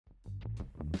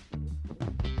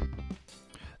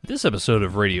This episode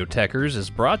of Radio Techers is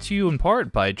brought to you in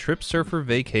part by Trip Surfer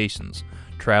Vacations.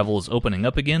 Travel is opening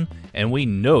up again, and we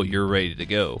know you're ready to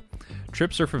go.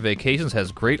 Trip Surfer Vacations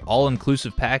has great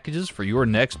all-inclusive packages for your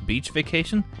next beach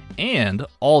vacation and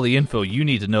all the info you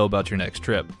need to know about your next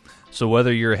trip. So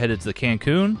whether you're headed to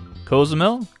Cancun,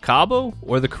 Cozumel, Cabo,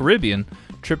 or the Caribbean,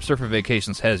 Trip Surfer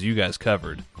Vacations has you guys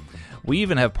covered. We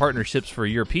even have partnerships for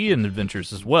European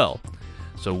adventures as well.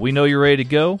 So we know you're ready to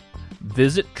go.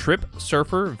 Visit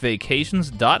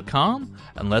TripSurferVacations.com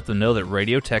and let them know that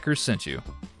Radio Techers sent you.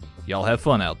 Y'all have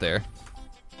fun out there.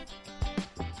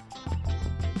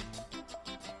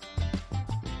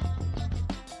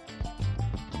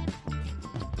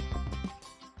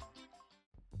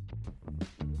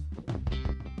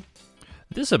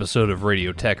 This episode of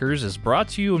Radio Techers is brought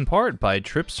to you in part by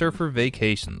Trip Surfer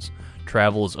Vacations.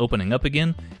 Travel is opening up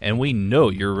again, and we know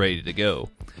you're ready to go.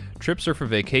 Trip Surfer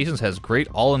Vacations has great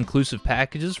all-inclusive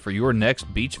packages for your next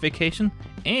beach vacation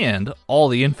and all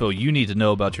the info you need to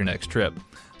know about your next trip.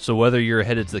 So whether you're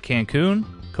headed to Cancun,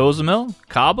 Cozumel,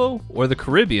 Cabo, or the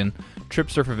Caribbean, Trip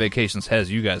Surfer Vacations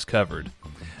has you guys covered.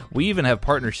 We even have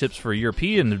partnerships for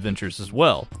European adventures as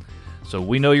well. So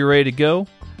we know you're ready to go.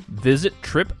 Visit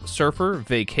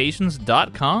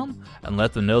TripSurferVacations.com and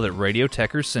let them know that Radio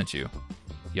Techers sent you.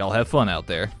 Y'all have fun out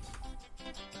there.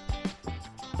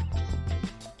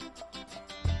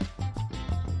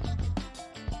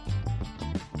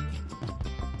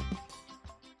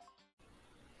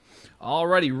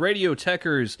 Alrighty, Radio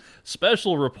Techers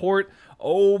special report.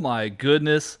 Oh my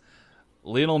goodness.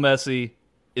 Lionel Messi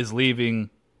is leaving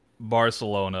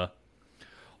Barcelona.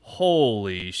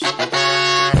 Holy shit.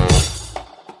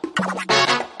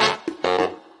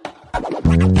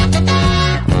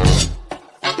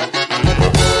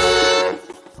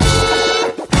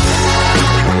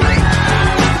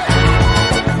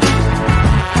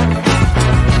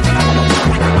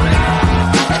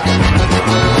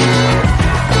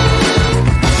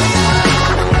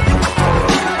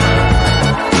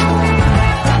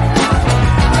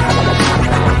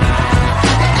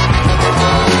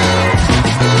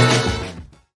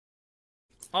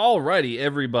 Alrighty,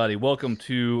 everybody, welcome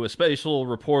to a special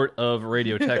report of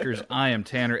Radio Techers. I am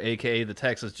Tanner, aka the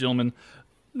Texas Gentleman.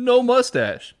 No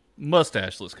mustache.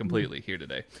 Mustashless completely here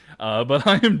today. But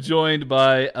I am joined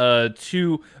by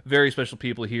two very special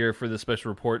people here for this special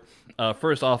report.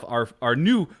 First off, our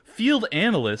new field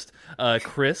analyst,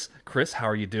 Chris. Chris, how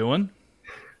are you doing?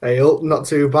 Hey, not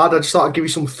too bad. I just thought I'd give you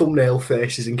some thumbnail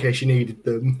faces in case you needed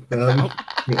them.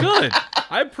 Good.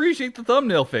 I appreciate the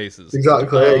thumbnail faces.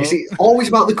 Exactly. You see, it's always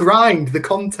about the grind, the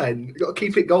content. You've got to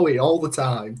keep it going all the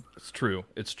time. It's true.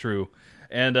 It's true.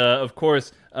 And, of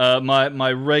course,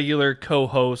 my regular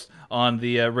co-host on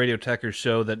the Radio Techers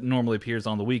show that normally appears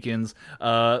on the weekends,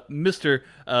 Mr.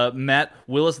 Matt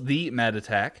Willis, the Mad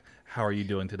Attack. How are you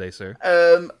doing today, sir?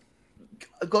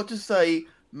 I've got to say,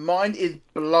 mind is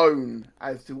blown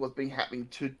as to what's been happening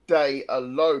today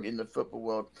alone in the football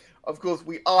world. Of course,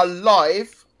 we are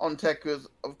live on Techers,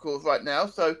 of course, right now.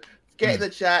 So get in the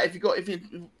chat if you tell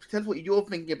us what you're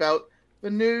thinking about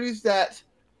the news that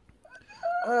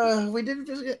we didn't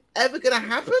think ever going to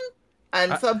happen,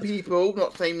 and some people,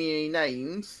 not saying any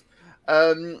names,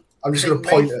 I'm just going to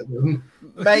point at them,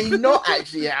 may not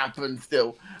actually happen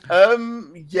still.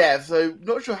 So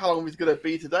not sure how long it's going to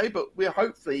be today, but we're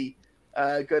hopefully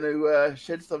going to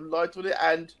shed some light on it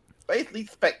and basically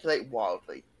speculate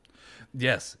wildly.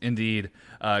 Yes, indeed.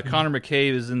 Connor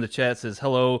McCabe is in the chat, says,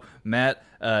 hello, Matt,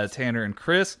 Tanner, and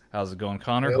Chris. How's it going,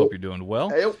 Connor? Hey. Hope you're doing well.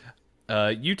 Hey.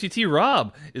 UTT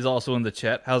Rob is also in the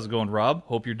chat. How's it going, Rob?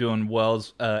 Hope you're doing well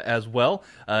as well.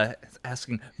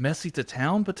 Asking, Messi to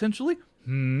town, potentially?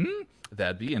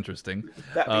 That'd be interesting.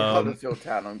 That'd be Huddersfield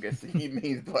Town, I'm guessing he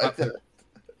means by that.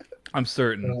 I'm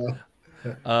certain.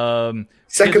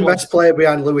 Second best player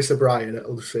behind Lewis O'Brien at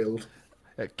Huddersfield.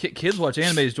 Kids Watch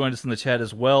Anime has joined us in the chat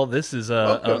as well. This is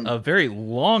a very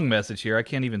long message here. I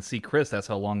can't even see Chris. That's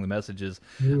how long the message is.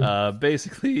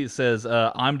 Basically, it says,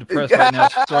 I'm depressed right now,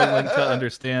 struggling to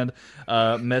understand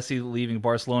Messi leaving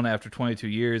Barcelona after 22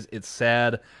 years. It's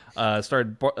sad.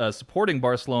 Started supporting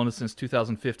Barcelona since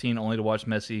 2015, only to watch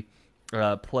Messi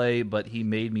play, but he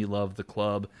made me love the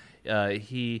club.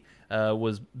 He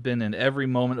was been in every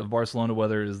moment of Barcelona,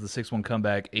 whether it is the 6-1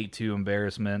 comeback, 8-2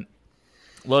 embarrassment.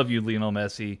 Love you, Lionel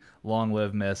Messi. Long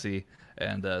live Messi.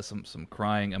 And some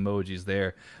crying emojis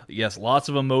there. Yes, lots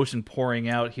of emotion pouring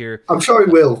out here. I'm sure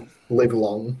he will live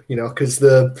long, because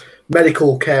the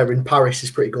medical care in Paris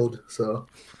is pretty good. So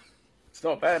it's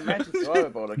not bad. Manchester either,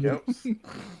 by the counts.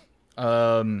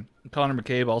 Connor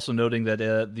McCabe also noting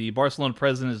that the Barcelona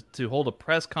president is to hold a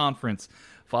press conference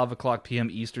 5:00 p.m.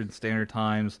 Eastern Standard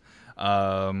Times.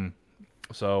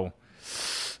 So,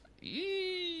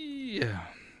 yeah.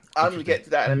 I'm going to get to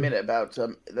that in a minute about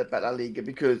La Liga,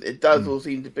 because it does all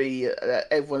seem to be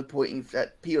everyone's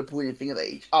people pointing fingers at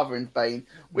each other in Spain,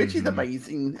 which is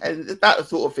amazing, and that's the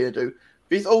sort of thing to do.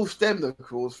 This all stems, of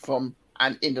course, from,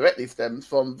 and indirectly stems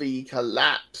from, the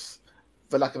collapse,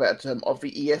 for lack of a better term, of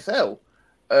the ESL.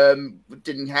 It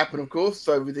didn't happen, of course,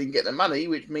 so we didn't get the money,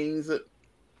 which means that,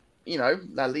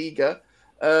 La Liga,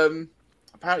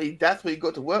 apparently that's what you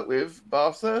got to work with,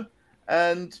 Barca,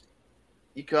 and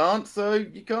you can't sign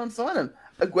him.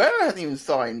 Aguero hasn't even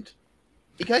signed.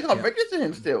 You can't register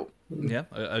him still. Yeah,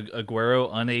 Aguero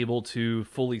unable to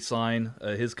fully sign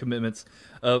his commitments.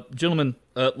 Gentlemen,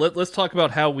 let's talk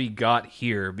about how we got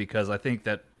here, because I think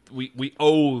that we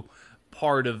owe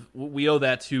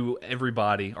that to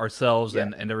everybody, ourselves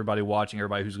and everybody watching,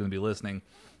 everybody who's going to be listening,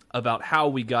 about how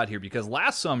we got here. Because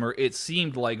last summer, it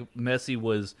seemed like Messi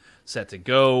was set to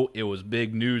go. It was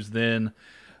big news then.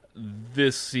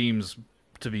 This seems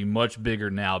to be much bigger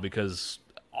now, because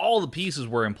all the pieces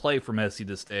were in play for Messi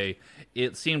to stay.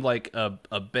 It seemed like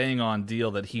a bang-on deal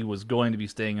that he was going to be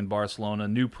staying in Barcelona,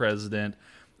 new president,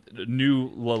 new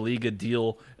La Liga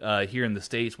deal here in the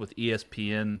States with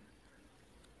ESPN.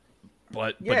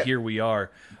 But here we are.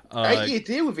 8-year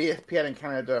deal with ESPN in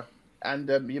Canada and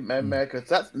America.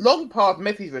 So that's long past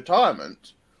Messi's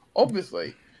retirement,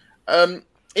 obviously. We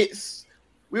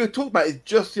were talking about it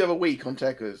just the other week on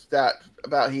Techers,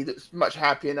 about he looks much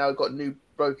happier now, got a new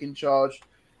bloke in charge,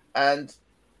 and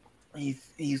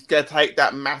he's going to take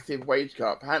that massive wage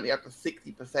cut, apparently up to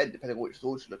 60%, depending on which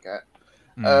source you look at.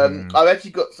 I've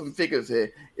actually got some figures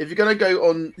here. If you're going to go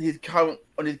on his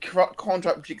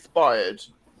contract, which expired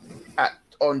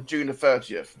on June the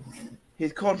 30th,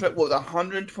 his contract was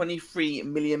 £123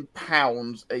 million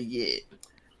a year.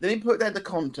 Let me put that into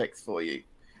context for you.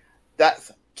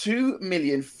 That's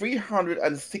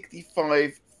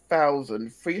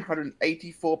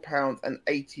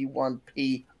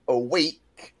 £2,365,384.81 a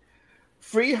week,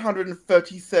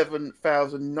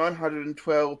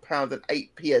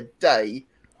 £337,912.08 a day,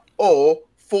 or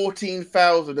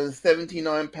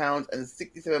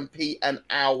 £14,079.67 an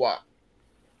hour.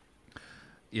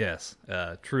 Yes,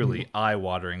 truly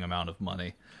eye-watering amount of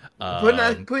money. Putting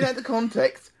that into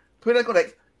context,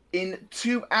 in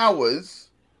 2 hours,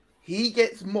 he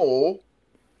gets more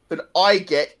than I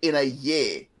get in a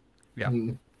year. Yeah.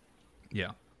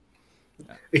 Yeah.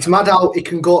 It's mad how he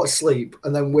can go to sleep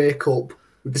and then wake up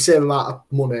with the same amount of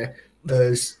money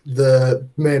as the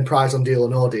main prize on Deal or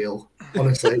No Deal.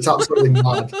 Honestly, it's absolutely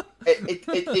mad. It's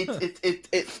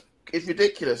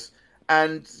ridiculous.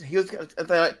 And he was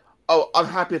like, "Oh, I'm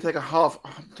happy to take half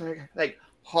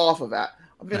of that."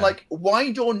 I've been like,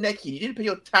 "Wind your neck in. You didn't pay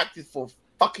your taxes for a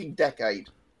fucking decade."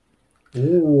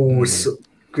 Ooh, so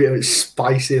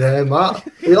spicy there, Matt.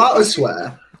 You like to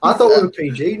swear? I thought we were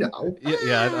PG now.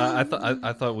 Yeah.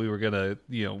 I thought we were gonna,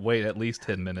 wait at least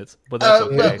 10 minutes, but that's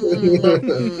okay.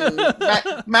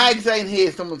 Mags ain't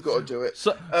here. Someone's got to do it.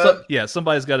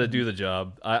 Somebody's got to do the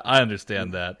job. I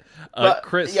understand that.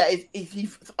 Chris,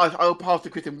 I'll pass to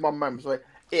Chris in one moment. Sorry,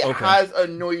 it has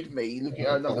annoyed me looking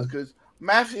at our numbers, because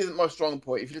maths isn't my strong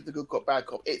point. If you're just a good cop, bad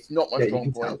cop, it's not my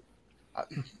strong point.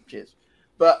 Cheers.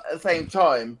 But at the same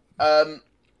time,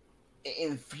 it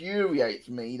infuriates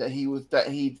me that he was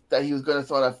going to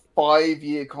sign a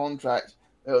 5-year contract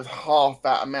that was half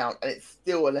that amount, and it's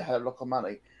still a hell of a lot of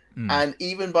money. And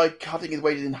even by cutting his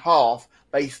wages in half,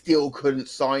 they still couldn't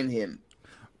sign him.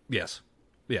 Yes,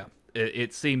 yeah.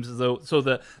 It seems as though. So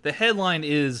the headline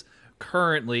is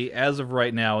currently, as of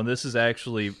right now, and this is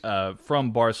actually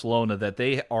from Barcelona, that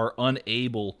they are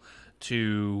unable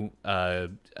to, I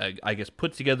guess,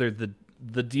 put together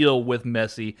the deal with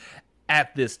Messi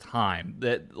at this time.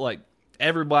 That, like,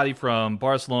 everybody from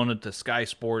Barcelona to Sky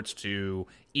Sports to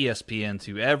ESPN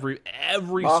to every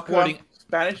Marca, sporting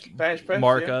Spanish press,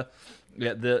 Marca,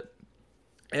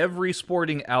 every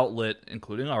sporting outlet,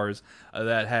 including ours,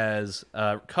 that has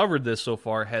covered this so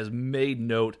far has made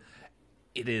note.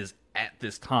 It is at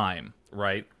this time,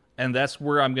 right? And that's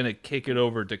where I'm going to kick it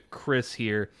over to Chris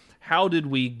here. How did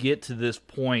we get to this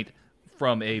point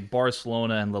from a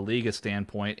Barcelona and La Liga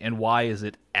standpoint, and why is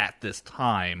it at this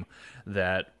time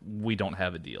that we don't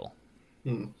have a deal?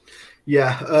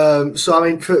 Yeah, so I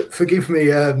mean, forgive me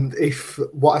if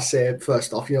what I say,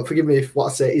 first off, forgive me if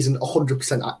what I say isn't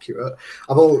 100% accurate.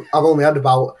 I've only had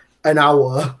about an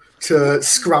hour to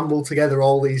scramble together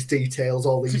all these details,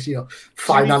 all these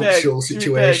financial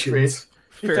situations.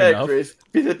 Fair enough. Chris,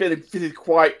 this is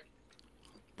quite.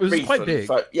 It was quite big.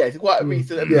 So, yeah, it's quite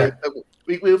recent.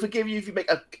 We'll forgive you if you make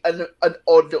an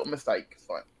odd little mistake. It's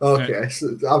fine. Okay,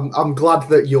 so I'm glad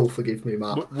that you'll forgive me,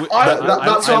 Matt.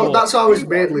 That's what I was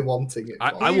mainly wanting it.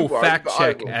 I will fact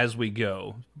check as we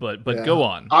go, but go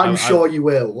on. I'm sure you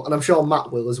will, and I'm sure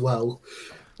Matt will as well.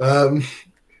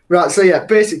 Right, so yeah,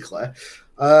 basically,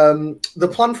 the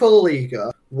plan for La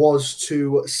Liga was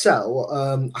to sell,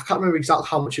 I can't remember exactly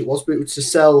how much it was, but it was to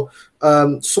sell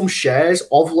some shares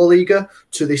of La Liga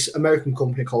to this American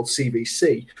company called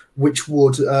CVC, which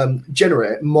would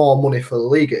generate more money for La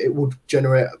Liga. It would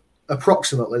generate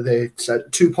approximately, they said,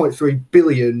 2.3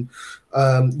 billion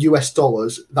US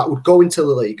dollars that would go into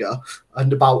La Liga,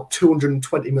 and about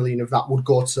 220 million of that would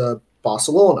go to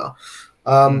Barcelona.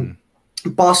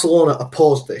 Barcelona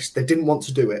opposed this. They didn't want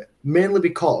to do it, mainly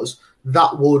because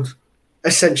that would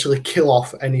essentially kill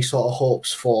off any sort of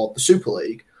hopes for the Super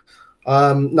League.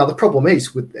 Now, the problem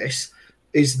is with this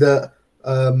is that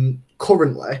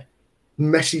currently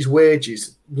Messi's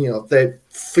wages, they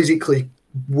physically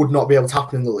would not be able to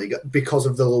happen in the Liga because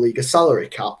of the La Liga salary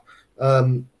cap.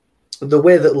 The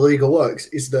way that La Liga works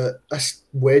is that a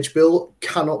wage bill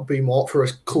cannot be more for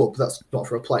a club, that's not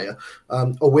for a player.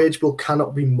 A wage bill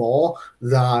cannot be more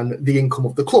than the income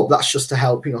of the club. That's just to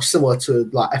help, similar to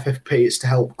like FFP, it's to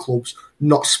help clubs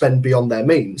not spend beyond their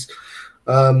means.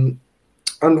 And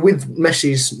with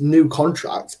Messi's new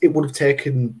contract, it would have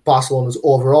taken Barcelona's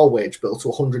overall wage bill to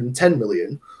 110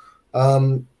 million.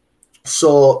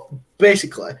 So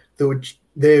basically,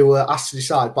 they were asked to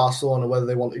decide, Barcelona, whether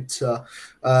they wanted to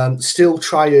still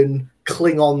try and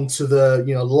cling on to the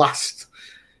last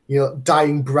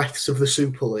dying breaths of the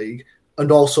Super League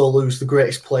and also lose the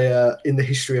greatest player in the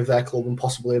history of their club and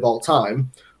possibly of all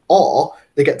time, or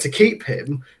they get to keep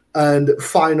him and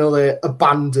finally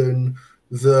abandon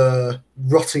the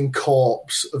rotting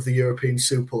corpse of the European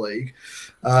Super League.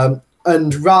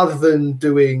 And rather than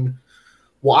doing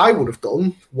what I would have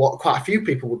done, what quite a few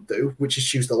people would do, which is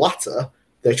choose the latter,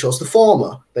 they chose the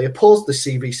former. They opposed the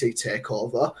CVC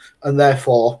takeover, and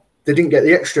therefore they didn't get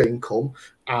the extra income,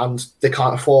 and they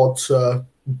can't afford to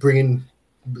bring in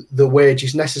the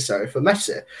wages necessary for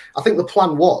Messi. I think the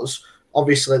plan was,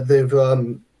 obviously, they've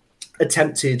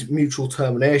attempted mutual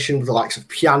termination with the likes of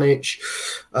Pjanic,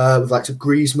 with the likes of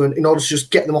Griezmann, in order to just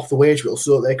get them off the wage bill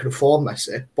so that they could afford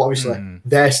Messi. But obviously,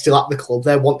 they're still at the club.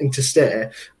 They're wanting to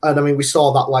stay. And I mean, we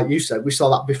saw that, like you said, we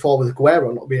saw that before with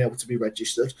Aguero not being able to be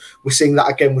registered. We're seeing that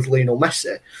again with Lionel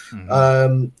Messi.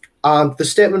 And the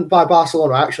statement by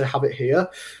Barcelona, I actually have it here.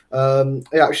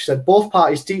 It actually said, both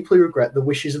parties deeply regret the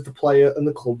wishes of the player and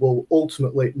the club will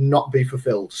ultimately not be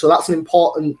fulfilled. So that's an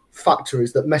important factor,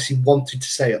 is that Messi wanted to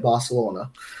stay at Barcelona.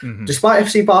 Despite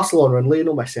FC Barcelona and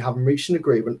Lionel Messi having reached an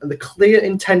agreement and the clear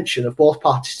intention of both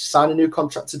parties to sign a new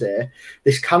contract today,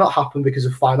 this cannot happen because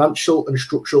of financial and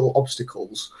structural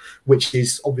obstacles, which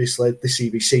is obviously the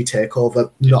CVC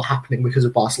takeover not happening because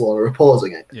of Barcelona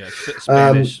opposing it. Yeah,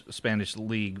 Spanish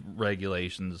league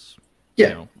regulations.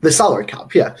 Yeah, the salary cap,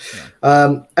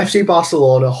 FC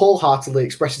Barcelona wholeheartedly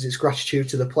expresses its gratitude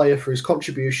to the player for his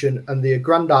contribution and the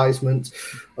aggrandizement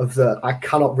of I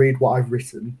cannot read what I've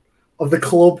written, of the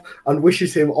club, and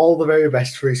wishes him all the very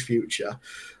best for his future.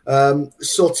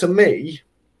 So to me,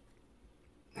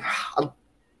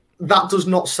 that does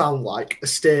not sound like a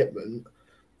statement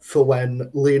for when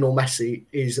Lionel Messi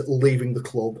is leaving the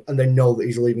club and they know that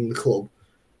he's leaving the club.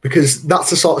 Because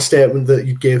that's the sort of statement that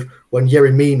you'd give when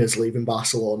Yerry Mina's leaving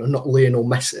Barcelona, not Lionel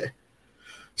Messi.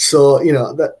 So,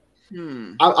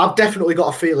 I've definitely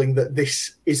got a feeling that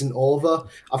this isn't over.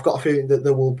 I've got a feeling that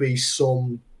there will be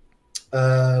some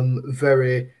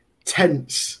very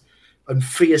tense and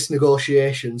fierce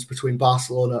negotiations between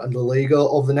Barcelona and La Liga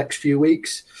over the next few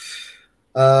weeks.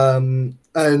 And,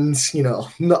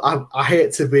 I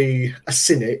hate to be a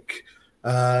cynic,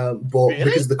 but really?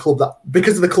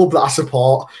 because of the club that I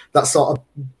support, that's sort of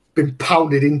been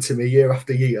pounded into me year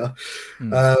after year.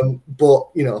 But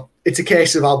it's a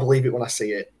case of I'll believe it when I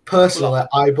see it. Personally,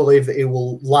 I believe that he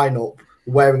will line up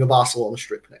wearing a Barcelona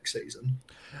strip next season.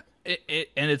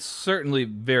 And it's certainly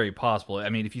very possible. I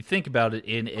mean, if you think about it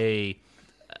in a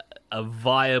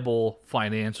viable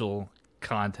financial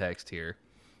context here,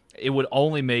 it would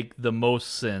only make the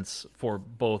most sense for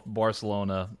both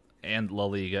Barcelona and La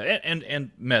Liga,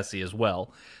 and Messi as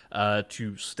well,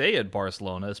 to stay at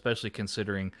Barcelona, especially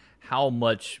considering how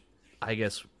much, I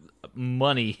guess,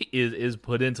 money is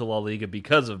put into La Liga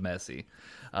because of Messi.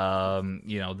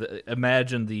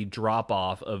 Imagine the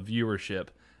drop-off of viewership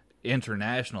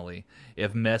internationally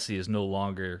if Messi is no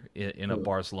longer in a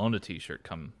Barcelona t-shirt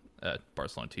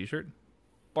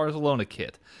Barcelona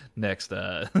kit next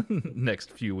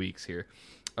next few weeks here.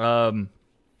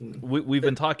 we've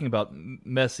been talking about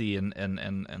Messi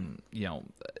and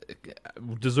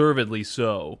deservedly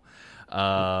so.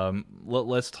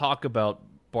 Let's talk about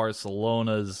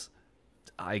Barcelona's.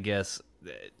 I guess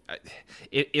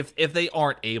if they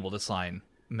aren't able to sign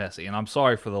Messi, and I'm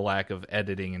sorry for the lack of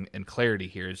editing and clarity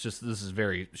here. It's just this is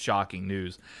very shocking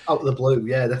news. Out of the blue,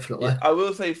 yeah, definitely. Yeah, I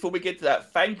will say before we get to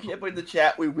that, thank you everybody in the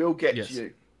chat. We will get to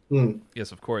you.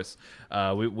 Yes, of course.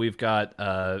 We've got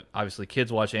obviously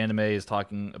Kids Watch Anime is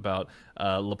talking about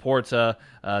Laporta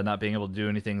not being able to do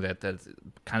anything that's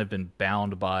kind of been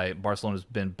bound by Barcelona's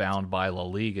been bound by La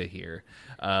Liga here.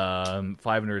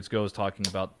 Five Nerds Go is talking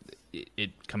about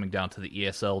it coming down to the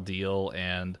ESL deal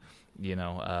and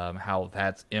how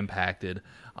that's impacted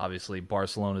obviously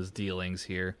Barcelona's dealings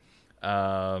here.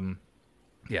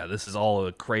 This is all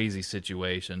a crazy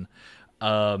situation.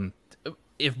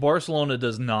 If Barcelona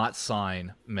does not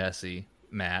sign Messi,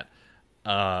 Matt,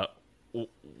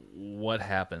 what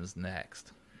happens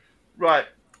next? Right.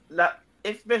 Now,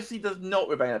 if Messi does not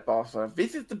remain at Barcelona,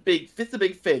 this is the big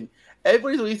thing.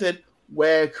 Everybody's always said,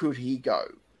 where could he go?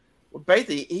 Well,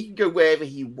 basically, he can go wherever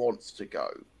he wants to go.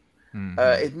 Mm-hmm.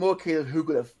 It's more a case of who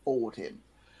could afford him.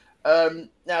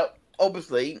 Now,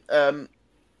 obviously,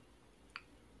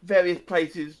 various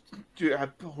places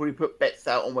have probably put bets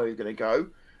out on where he's going to go.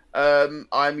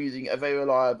 I'm using a very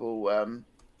reliable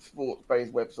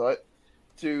sports-based website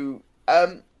to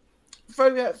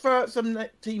throw out some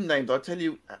team names. I'll tell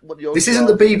you what the odds This isn't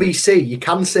are. the BBC. You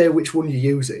can say which one you're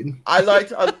using. I like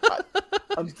to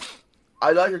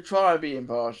try and be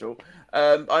impartial.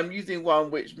 I'm using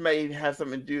one which may have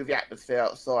something to do with the atmosphere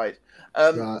outside.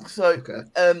 Right. So, okay.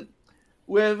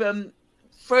 With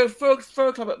throw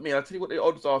a club at me. I'll tell you what the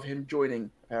odds are of him joining.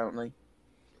 Apparently.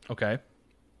 Okay.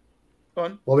 Go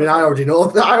on. Well, I mean, I already know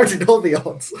the odds. You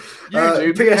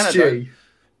do. PSG.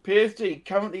 PSG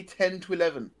currently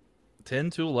 10-11.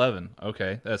 10-11.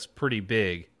 Okay, that's pretty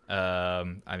big. I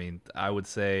mean, I would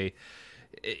say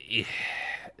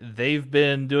they've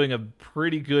been doing a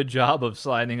pretty good job of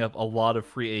signing up a lot of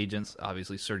free agents.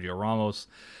 Obviously, Sergio Ramos,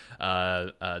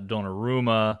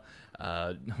 Donnarumma,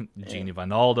 Gini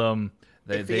Wijnaldum.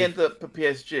 If he ends up for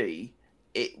PSG,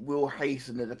 it will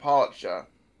hasten the departure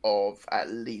of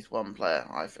at least one player,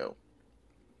 I feel.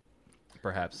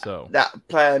 Perhaps so. That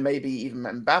player may be even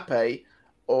Mbappe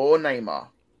or Neymar.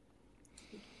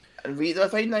 And the reason I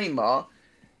say Neymar,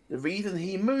 the reason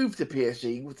he moved to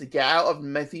PSG was to get out of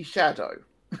Messi's shadow.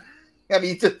 And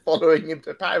he's just following him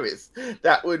to Paris.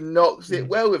 That would not sit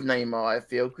well with Neymar, I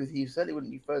feel, because he certainly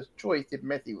wouldn't be first choice if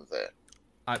Messi was there.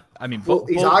 I mean,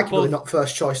 he's arguably not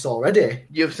first choice already.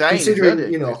 You're saying, considering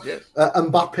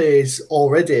Mbappe's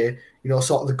already,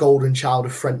 sort of the golden child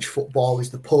of French football. He's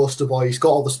the poster boy. He's got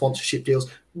all the sponsorship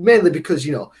deals, mainly because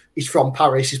he's from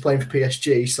Paris. He's playing for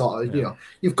PSG. Sort of,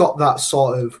 you've got that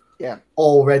sort of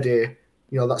already,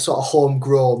 that sort of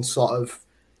homegrown sort of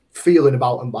feeling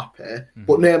about Mbappe. Mm-hmm.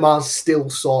 But Neymar's still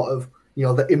sort of,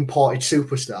 the imported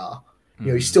superstar.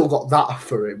 Mm-hmm. He's still got that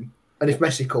for him. And if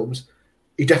Messi comes,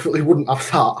 he definitely wouldn't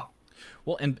have that.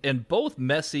 Well, and both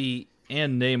Messi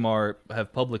and Neymar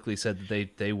have publicly said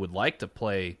that they would like to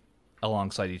play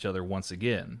alongside each other once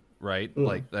again, right?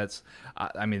 Like that's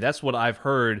what I've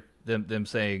heard them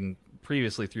saying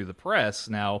previously through the press.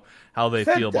 Now, how they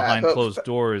feel behind closed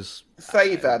doors.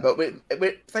 Say that, but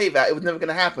say that it was never going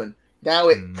to happen. Now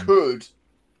it could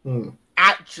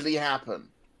actually happen.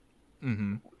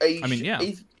 Mm-hmm.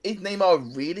 Is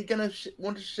Neymar really going to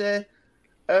want to share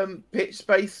pitch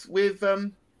space with?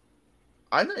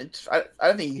 I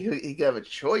don't think he could have a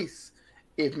choice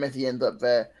if Messi ends up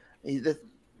there. He's just,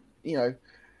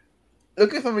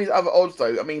 look at some of these other odds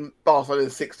though. I mean, Barcelona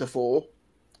is 6-4.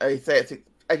 As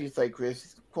you say,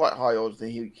 Chris, quite high odds that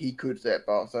he could stay at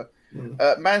Barca.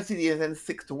 Man City is then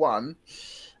 6-1,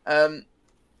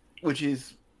 which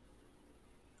is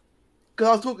because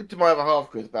I was talking to my other half,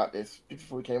 Chris, about this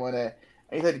before we came on air,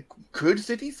 and he said, "Could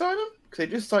City sign him? Because they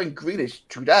just signed Grealish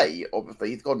today. Obviously,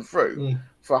 he's gone through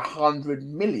for 100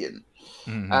 million."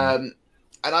 Mm-hmm.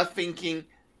 And I'm thinking,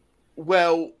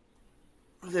 well,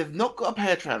 they've not got to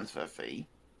pay a transfer fee.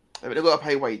 They've got to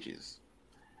pay wages.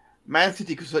 Man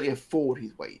City could certainly afford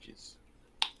his wages.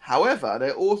 However,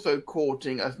 they're also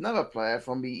courting another player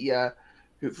from the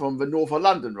north of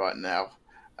London right now.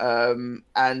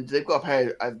 And they've got to pay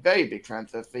a very big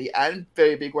transfer fee and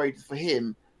very big wages for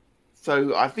him.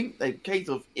 So I think the case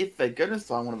of if they're going to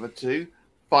sign one of the two,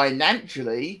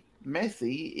 financially,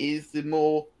 Messi is the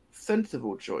more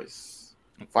sensible choice.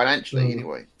 Financially,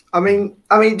 anyway. I mean,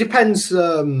 it depends.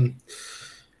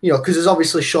 because there's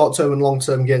obviously short-term and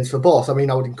long-term gains for both. I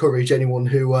mean, I would encourage anyone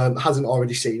who hasn't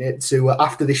already seen it to,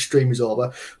 after this stream is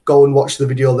over, go and watch the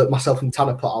video that myself and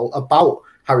Tanner put out about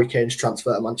Harry Kane's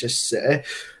transfer to Manchester City.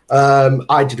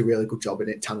 I did a really good job in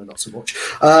it, Tanner not so much.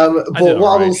 But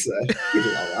what I will say, you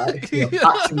did all right.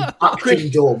 Acting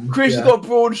dumb. Chris has got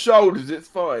broad shoulders. It's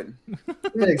fine.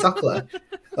 Yeah, exactly.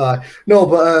 No,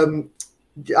 but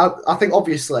I think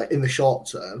obviously in the short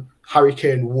term, Harry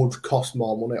Kane would cost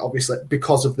more money, obviously,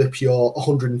 because of the pure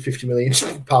 £150 million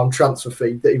transfer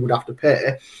fee that he would have to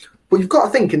pay. But you've got to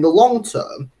think in the long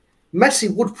term, Messi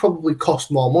would probably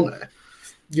cost more money.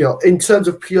 In terms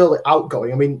of purely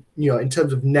outgoing, I mean, in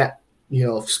terms of net,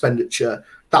 expenditure,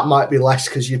 that might be less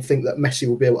because you'd think that Messi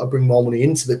would be able to bring more money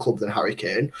into the club than Harry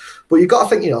Kane. But you've got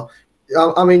to think,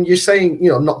 I mean, you're saying,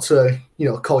 not to,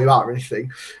 call you out or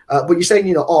anything, but you're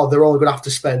saying, they're only going to have to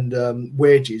spend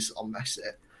wages on Messi.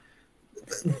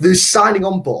 The signing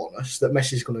on bonus that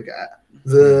Messi's going to get,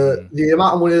 the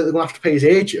amount of money that they're going to have to pay his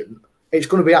agent, it's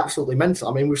going to be absolutely mental.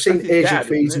 I mean, we've seen agent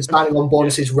fees and signing on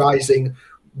bonuses rising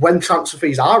when transfer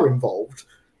fees are involved.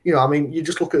 I mean, you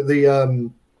just look at the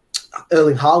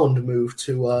Erling Haaland move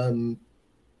to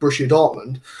Borussia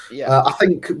Dortmund. Yeah. I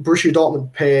think Borussia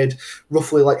Dortmund paid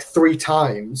roughly like 3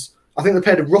 times. I think they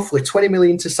paid roughly 20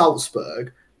 million to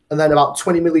Salzburg and then about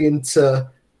 20 million to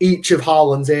each of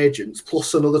Haaland's agents,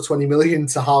 plus another 20 million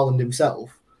to Haaland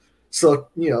himself. So,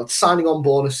 signing on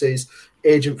bonuses,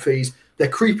 agent fees, they're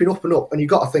creeping up and up. And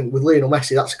you've got to think with Lionel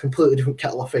Messi, that's a completely different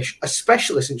kettle of fish,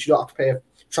 especially since you don't have to pay a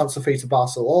transfer fee to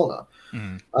Barcelona.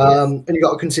 And you've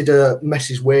got to consider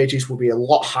Messi's wages will be a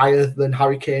lot higher than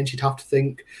Harry Kane's, you'd have to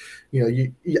think.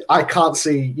 I can't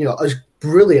see, as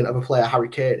brilliant of a player Harry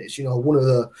Kane is, one of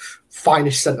the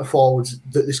finest centre forwards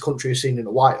that this country has seen in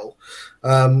a while.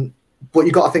 But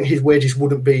you've got to think his wages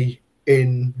wouldn't be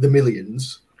in the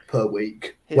millions per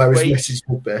week, whereas Messi's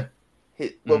would be.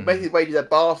 Messi's wages at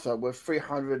Barca were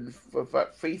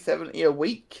 370 a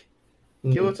week,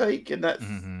 give or take, and that's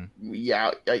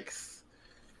yikes.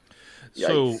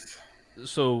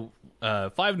 So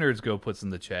Five Nerds Go puts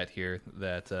in the chat here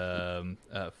that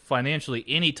financially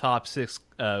any top 6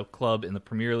 club in the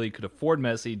Premier League could afford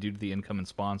Messi due to the income and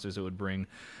sponsors it would bring.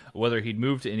 Whether he'd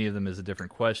move to any of them is a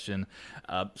different question.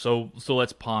 So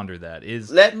let's ponder that.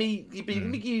 Let me give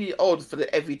you the odds for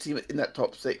every team in that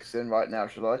top 6 then right now,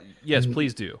 shall I? Yes,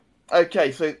 please do.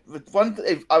 Okay, so the one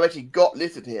that I've actually got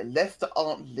listed here, Leicester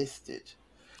aren't listed.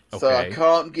 So I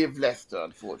can't give Leicester,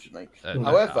 unfortunately.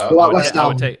 However,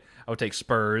 I would take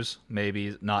Spurs,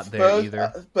 maybe not there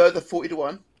either. Spurs are 40 to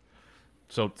 1.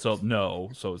 So it's not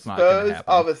going to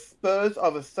happen. Spurs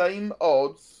are the same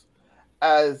odds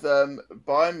as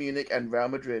Bayern Munich and Real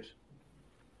Madrid.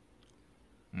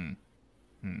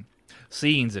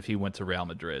 Scenes if he went to Real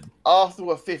Madrid.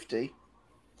 Arsenal are 50.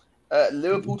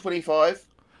 Liverpool 25.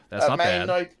 That's not bad.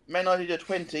 Man United are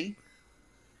 20.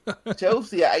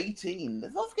 Chelsea are 18.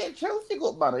 Let's not forget Chelsea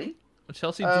got money.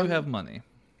 Chelsea do have money.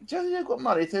 Chelsea have got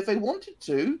money, so if they wanted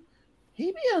to,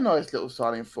 he'd be a nice little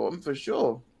signing for him for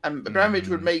sure. And Abramovich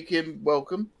would make him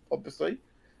welcome, obviously.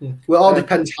 Well, it all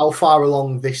depends how far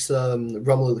along this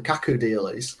Romelu Lukaku deal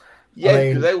is.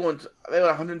 Yeah, because they want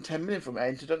 110 million from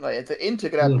Inter, don't they? And so Inter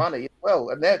could have money as well,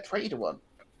 and they're 20 to 1.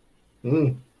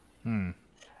 And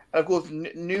of course,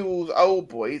 Newell's Old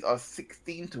Boys are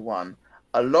 16 to 1,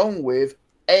 along with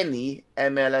any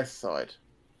MLS side.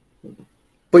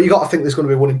 But you got to think there's going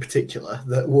to be one in particular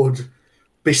that would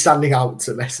be standing out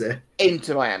to Messi.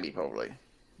 Into Miami, probably.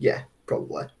 Yeah,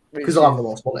 probably. Because I'll have the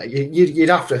most money. You'd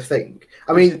have to think.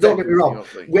 I mean, don't get me wrong.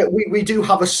 We do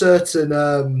have a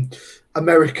certain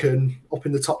American up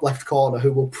in the top left corner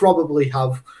who will probably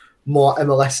have more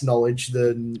MLS knowledge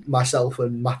than myself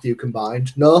and Matthew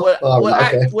combined. No?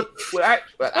 Actually,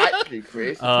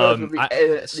 Chris,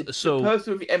 the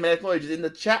person with the MLS knowledge is in the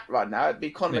chat right now. It'd be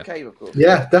Connor McCabe, of course.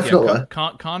 Yeah, definitely.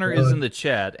 Connor is in the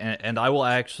chat, and I will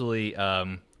actually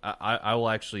I will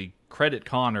actually credit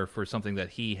Connor for something that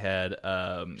he had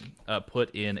put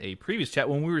in a previous chat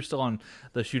when we were still on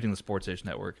the Shooting the Sports Edge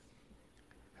Network.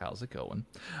 How's it going?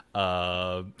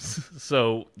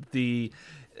 So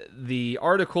the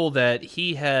article that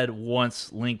he had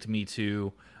once linked me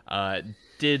to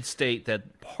did state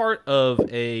that part of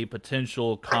a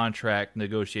potential contract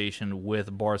negotiation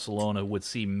with Barcelona would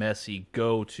see Messi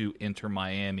go to Inter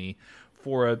Miami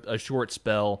for a short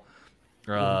spell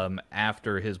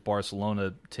after his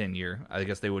Barcelona tenure. I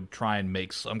guess they would try and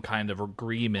make some kind of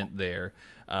agreement there.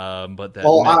 But that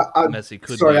Messi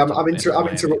could. Sorry, I'm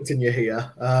interrupting you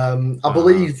here. I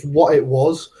believe what it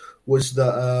was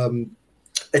that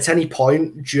at any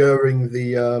point during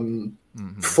the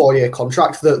 4-year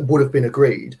contract that would have been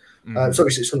agreed, So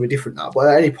obviously it's going to be different now. But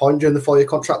at any point during the 4-year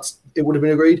contract, it would have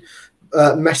been agreed.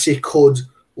 Messi could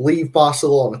leave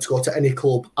Barcelona to go to any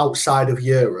club outside of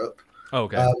Europe.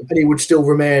 Okay. And he would still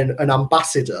remain an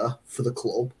ambassador for the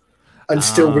club and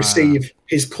still receive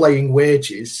his playing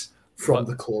wages from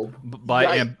the club.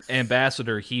 By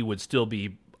ambassador, he would still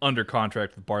be under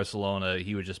contract with Barcelona.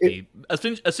 He would just be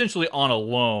essentially on a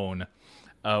loan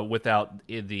without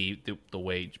the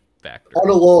wage factor. On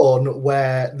a loan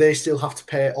where they still have to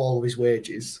pay all of his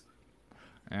wages.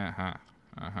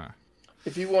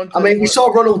 If you want, we saw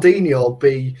Ronaldinho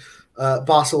be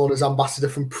Barcelona's ambassador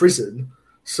from prison,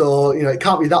 so it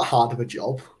can't be that hard of a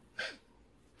job.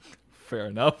 Fair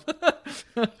enough.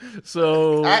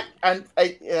 So, and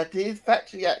it is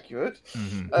factually accurate.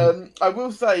 I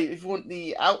will say, if you want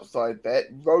the outside bet,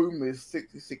 Rome is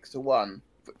 66-1.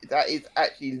 That is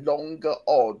actually longer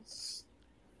odds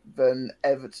than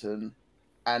Everton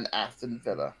and Aston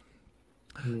Villa.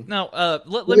 Now,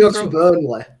 let me throw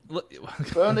Burnley.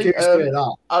 Burnley.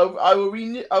 I will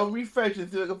refresh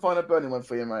and see if I can find a Burnley one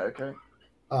for you, mate. Okay.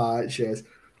 All right, cheers.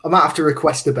 I might have to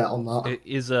request a bet on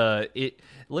that.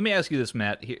 Let me ask you this,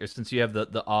 Matt. Here, since you have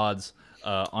the odds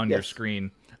on your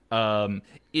screen,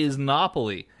 is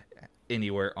Napoli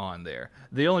anywhere on there?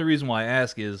 The only reason why I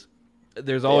ask is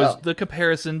there's always the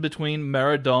comparison between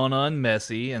Maradona and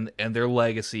Messi and their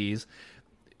legacies.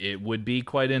 It would be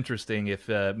quite interesting if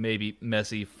maybe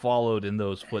Messi followed in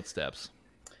those footsteps.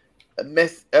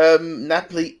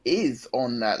 Napoli is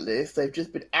on that list. They've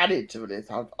just been added to the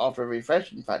list after a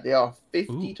refresh. In fact, they are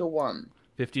 50-1.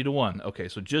 50-1. Okay,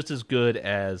 so just as good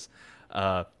as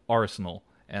Arsenal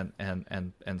and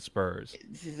Spurs.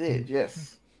 This is it,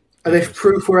 yes. And if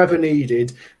proof were ever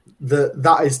needed,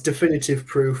 that is definitive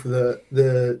proof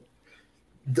that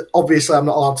obviously I'm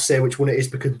not allowed to say which one it is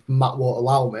because Matt won't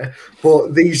allow me,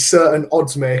 but these certain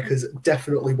odds makers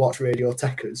definitely watch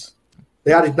Radiotekers.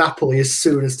 They added Napoli as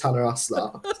soon as Tanner asked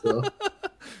that. So.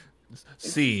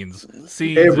 Scenes.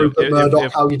 Hey, Rupert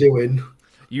Murdoch, how you doing?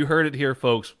 You heard it here,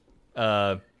 folks.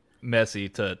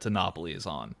 Messi to Napoli is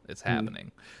on. It's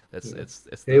happening. It's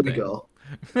here we go.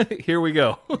 Here we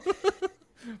go.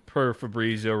 Per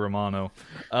Fabrizio Romano.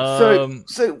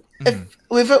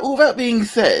 With all that being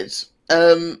said,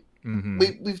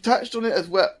 we've touched on it as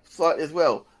well, slightly as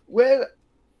well.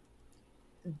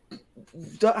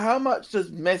 How much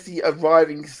does Messi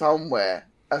arriving somewhere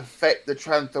affect the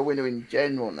transfer window in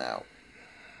general now?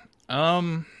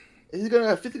 Is it going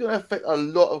to affect a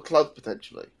lot of clubs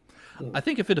potentially? I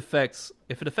think if it affects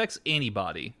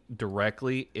anybody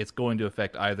directly, it's going to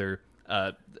affect either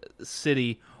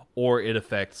City or it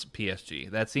affects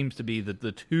PSG. That seems to be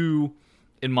the two,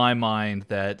 in my mind,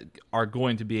 that are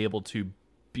going to be able to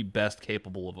be best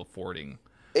capable of affording.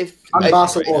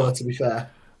 Barcelona, to be fair.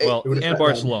 Well, and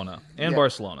Barcelona.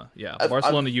 Barcelona, yeah.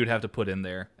 Barcelona you'd have to put in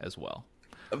there as well.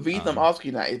 The reason I'm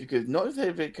asking that is because not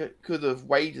necessarily because of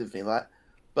wages and things like that,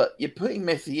 but you're putting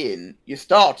Messi in, you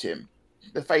start him.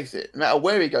 Let's face it, no matter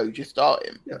where he goes, you start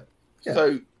him. Yeah.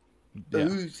 So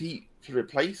who's he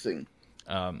replacing?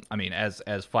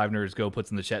 As Five Nerds Go puts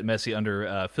in the chat, Messi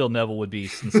under Phil Neville would be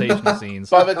sensational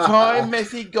scenes. By the time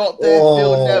Messi got there,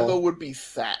 Phil Neville would be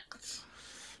sacked.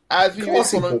 As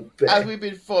we've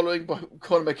been following by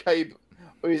Conor McCabe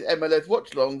with his MLS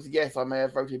watch-alongs, yes, I may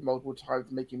have voted multiple times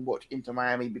to make him watch Inter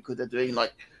Miami because they're doing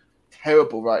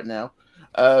terrible right now.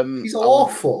 He's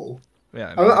awful.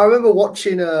 Yeah, I remember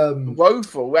watching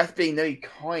woeful. That's being very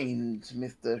kind,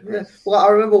 Mr. Chris. Yeah. Well, I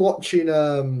remember watching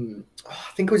I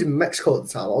think it was in Mexico at the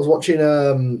time. I was watching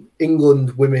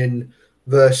England women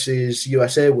versus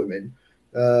USA women.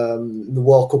 The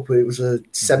World Cup, it was a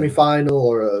semi-final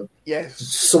or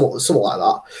something like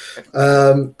that.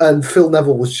 And Phil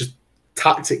Neville was just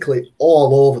tactically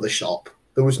all over the shop.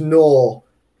 There was no,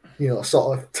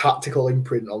 sort of tactical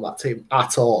imprint on that team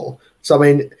at all. So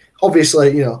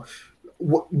obviously, you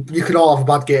can all have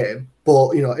a bad game,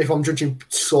 but if I'm judging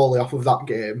solely off of that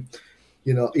game,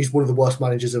 he's one of the worst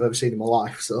managers I've ever seen in my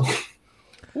life. So.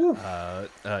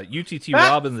 UTT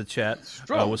Rob in the chat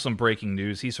with some breaking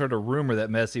news. He's heard a rumor that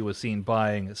Messi was seen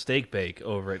buying a steak bake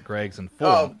over at Greg's in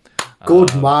Fulham.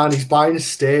 Good man, he's buying a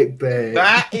steak bake.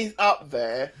 That is up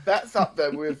there. That's up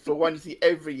there with the one you see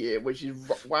every year, which is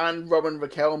Juan Robin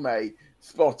Riquelme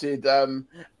spotted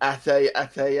at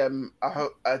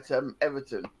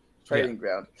Everton training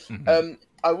ground. Mm-hmm.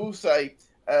 I will say.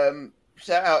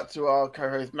 Shout out to our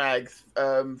co-host Mags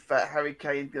that Harry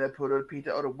Kane's going to put on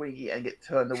Peter on a wiggy and get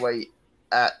turned away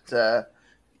at the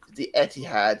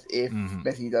Etihad if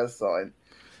Messi does sign.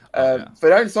 If they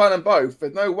don't sign them both,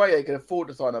 there's no way they can afford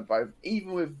to sign them both.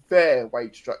 Even with their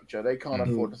wage structure, they can't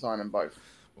afford to sign them both.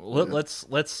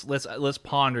 let's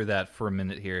ponder that for a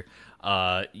minute here.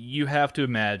 You have to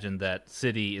imagine that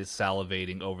City is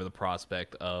salivating over the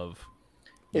prospect of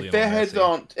if their heads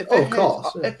aren't if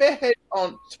their heads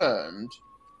aren't turned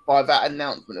by that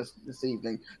announcement this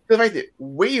evening. Because face it,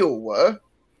 we all were.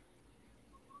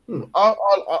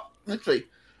 Literally,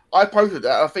 I posted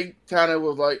that. I think Tanner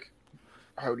was like,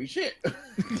 "Holy shit!"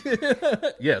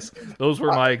 Yes, those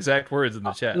were my exact words in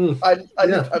the chat.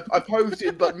 I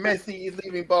posted, but Messi is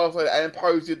leaving Barcelona, and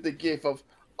posted the gif of,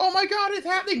 "Oh my god, it's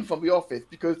happening!" from the office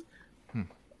because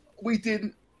we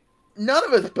didn't. None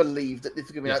of us believed that this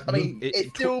was going to be. I mean, it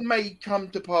still may come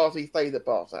to pass. He stays at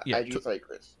Barca, as you say,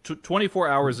 Chris. 24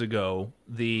 hours ago,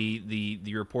 the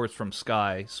reports from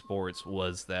Sky Sports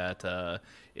was that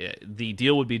the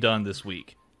deal would be done this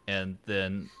week, and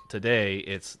then today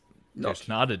there's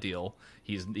not a deal.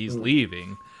 He's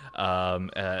leaving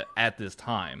at this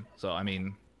time. So I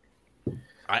mean,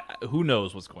 who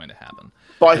knows what's going to happen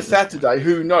by Saturday?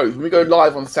 Who knows? When we go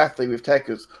live on Saturday with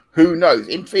Techers, who knows?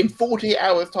 In 48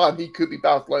 hours' time, he could be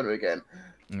Barcelona again.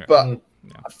 Yeah. But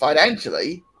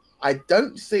financially, I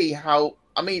don't see how.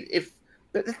 I mean,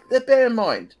 but bear in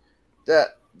mind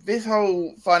that this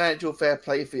whole financial fair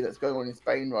play fee that's going on in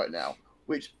Spain right now,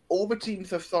 which all the teams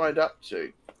have signed up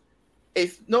to,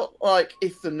 it's not like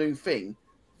it's the new thing.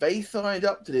 They signed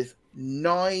up to this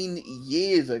 9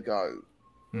 years ago.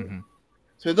 Mm-hmm.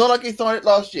 So it's not like they signed it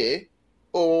last year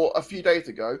or a few days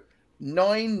ago.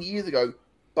 9 years ago,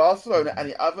 Barcelona and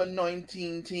the other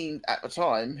 19 teams at the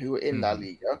time who were in La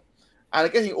Liga, and I'm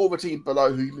guessing all the teams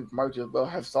below who've been promoted as well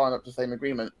have signed up to the same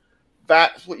agreement.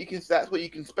 That's what you can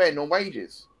spend on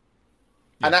wages,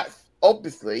 and that's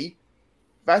obviously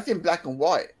that's in black and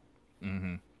white.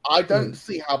 Mm-hmm. I don't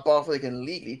see how Barcelona can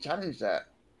legally challenge that.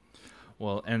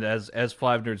 Well, and as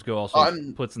Five Nerds Go also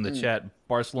puts in the chat,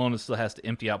 Barcelona still has to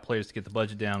empty out players to get the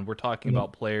budget down. We're talking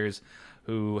about players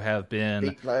who have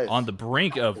been on the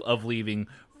brink of leaving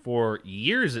for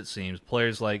years, it seems.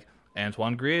 Players like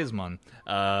Antoine Griezmann,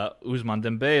 Ousmane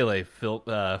Dembele,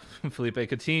 Felipe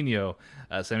Coutinho,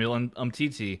 Samuel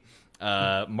Umtiti,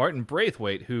 Martin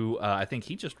Braithwaite, who I think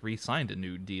he just re-signed a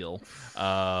new deal.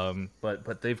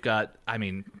 But they've got, I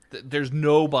mean, there's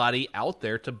nobody out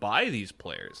there to buy these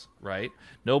players, right?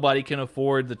 Nobody can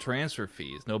afford the transfer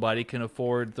fees. Nobody can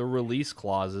afford the release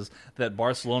clauses that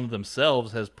Barcelona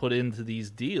themselves has put into these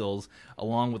deals,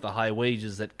 along with the high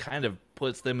wages that kind of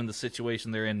puts them in the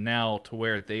situation they're in now, to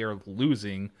where they are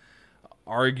losing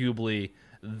arguably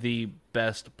the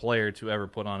best player to ever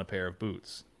put on a pair of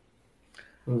boots.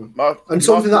 And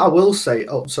something that I will say,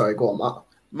 go on, Matt.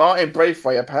 Martin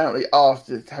Braithwaite apparently asked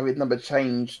to have his number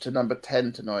changed to number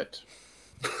 10 tonight.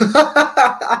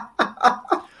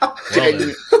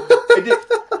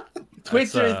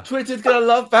 Twitter's gonna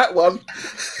love that one.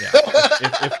 Yeah.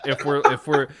 If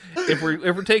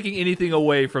we're taking anything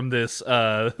away from this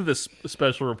this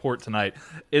special report tonight,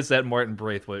 is that Martin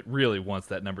Braithwaite really wants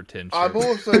that number 10 shirt. I'm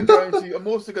also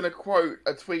going to quote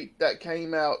a tweet that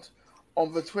came out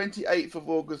on the 28th of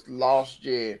August last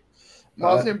year.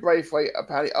 Martin Braithwaite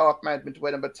apparently asked management to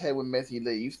wear number 10 when Messi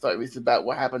leaves, so it's about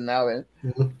what happened now.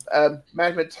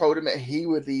 Management told him that he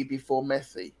would leave before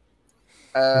Messi.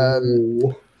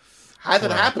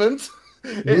 Hasn't happened.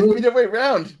 It's been the way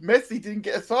around. Messi didn't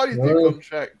get assigned his new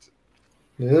contract.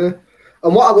 Yeah.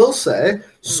 And what I will say,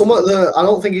 I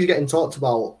don't think he's getting talked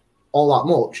about all that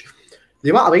much. The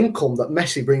amount of income that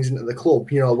Messi brings into the club,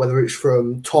 whether it's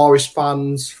from tourist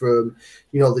fans, from,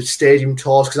 the stadium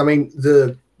tours, because, I mean,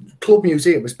 the club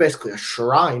museum is basically a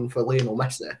shrine for Lionel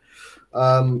Messi.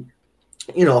 From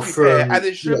as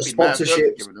it should be,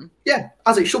 sponsorships. Yeah,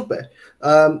 as it should be.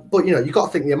 But, you've got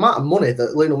to think the amount of money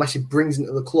that Lionel Messi brings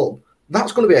into the club,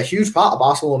 that's going to be a huge part of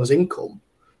Barcelona's income.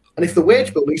 And if the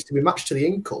wage bill needs to be matched to the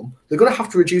income, they're going to have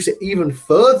to reduce it even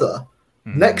further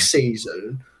next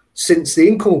season. Since the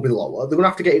income will be lower, they're going to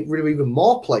have to get rid of even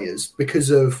more players because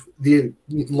of the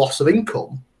loss of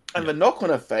income. And the knock-on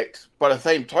effect, by the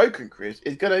same token, Chris,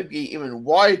 is going to be even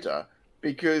wider,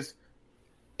 because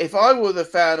if I was a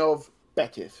fan of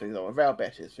Betis, for example, Real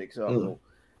Betis, for example,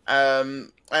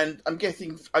 and I'm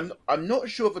guessing, I'm not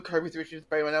sure of the COVID situation in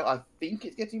Spain right now. I think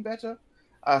it's getting better.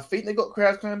 I think they got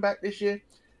crowds coming back this year.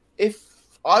 If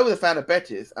I was a fan of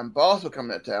Betis and Barca were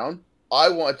coming to town, I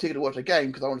want a ticket to watch a game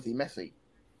because I want to see Messi.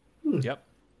 Yep.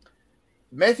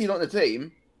 Messi not in the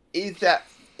team. Is that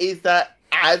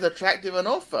as attractive an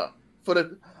offer for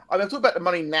the? I'm talking about the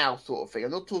money now sort of thing. I'm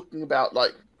not talking about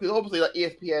because obviously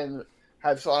ESPN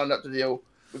have signed up to the deal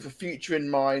with the future in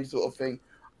mind sort of thing.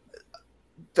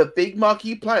 The big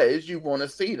marquee players, you want to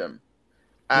see them,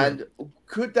 and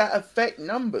could that affect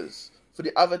numbers for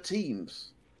the other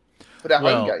teams? for their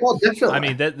home games. Well, definitely. I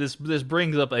mean, this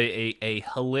brings up a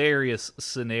hilarious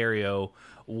scenario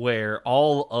where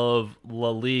all of La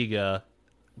Liga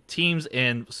teams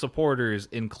and supporters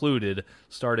included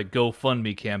start a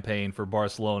GoFundMe campaign for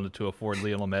Barcelona to afford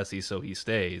Lionel Messi so he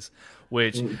stays,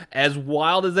 which, as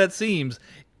wild as that seems,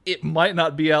 it might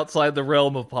not be outside the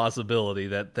realm of possibility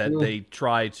that they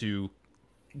try to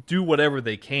do whatever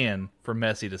they can for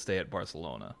Messi to stay at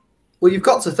Barcelona. Well, you've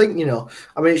got to think,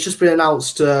 I mean, it's just been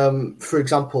announced, for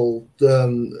example,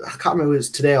 I can't remember if it was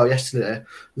today or yesterday,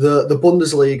 the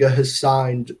Bundesliga has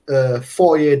signed a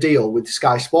 4-year deal with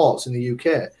Sky Sports in the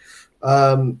UK.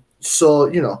 So,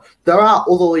 there are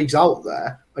other leagues out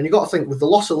there, and you've got to think with the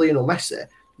loss of Lionel Messi,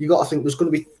 you've got to think there's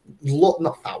going to be,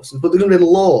 not thousands, but there's going to be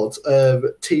loads of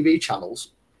TV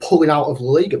channels pulling out of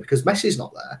La Liga because Messi's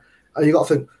not there. And you've got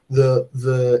to think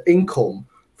the income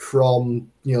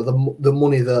from, the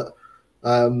money that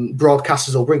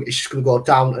broadcasters will bring, it's just going to go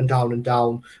down and down and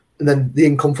down, and then the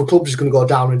income for clubs is going to go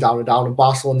down and down and down, and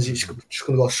Barcelona's just going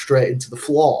to go straight into the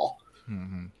floor.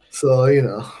 Mm-hmm. So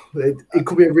it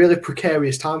could be a really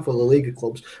precarious time for the Liga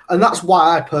clubs, and that's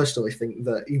why I personally think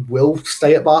that he will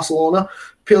stay at Barcelona,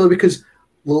 purely because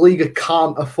La Liga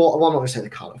can't afford. Well, I'm not going to say they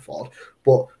can't afford,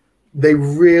 but they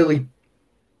really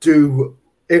do.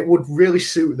 It would really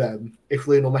suit them if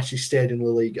Lionel Messi stayed in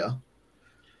La Liga.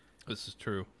 This is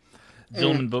true.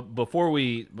 Gentlemen, but before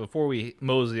we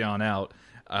mosey on out,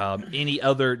 any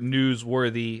other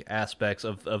newsworthy aspects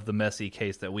of the Messi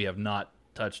case that we have not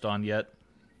touched on yet?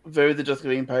 There is a Just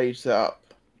Giving page set up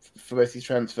for Messi's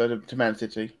transfer to Man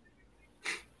City.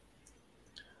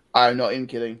 I'm not even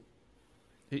kidding.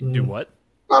 Do what?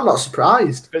 I'm not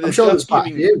surprised. I'm sure it's back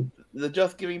you. The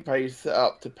Just Giving page set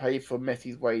up to pay for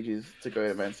Messi's wages to go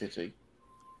to Man City.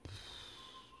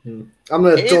 I'm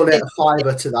going to donate a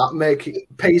 $5 to that.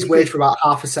 Pay his wage for about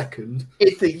half a second.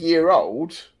 It's a year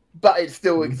old, but it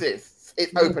still exists.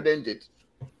 It's open ended.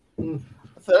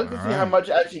 So I'm going to see how much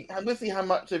I'm going to see how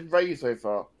much they've raised so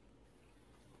far.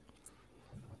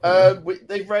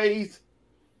 They've raised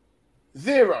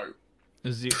 $0.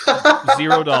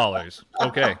 $0.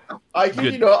 Okay. I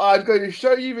kid you not. I'm going to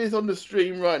show you this on the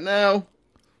stream right now.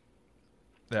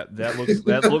 That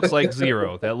looks like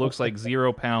zero. That looks like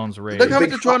 £0 raised. Look how much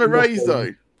they're trying to raise,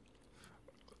 though.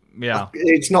 Yeah,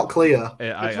 it's not clear.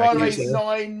 They're trying to raise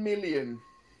 $9 million.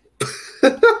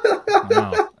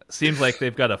 Wow. Seems like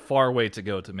they've got a far way to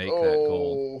go to make that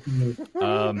goal.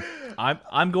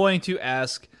 I'm going to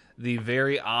ask the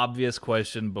very obvious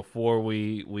question before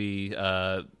we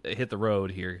hit the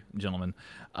road here, gentlemen.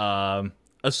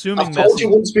 Assuming I've told you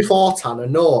once before, Tanner.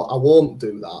 No, I won't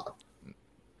do that.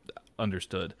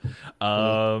 Understood.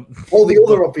 The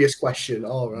other obvious question.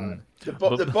 All right. The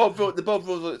Bob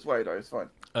rules on its way, though. It's fine.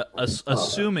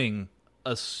 Assuming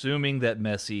that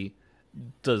Messi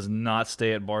does not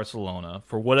stay at Barcelona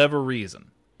for whatever reason,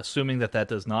 assuming that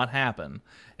does not happen,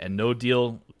 and no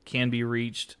deal can be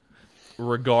reached,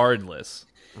 regardless,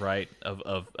 right,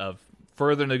 of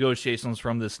further negotiations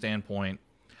from this standpoint,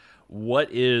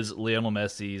 what is Lionel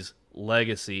Messi's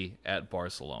legacy at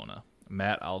Barcelona?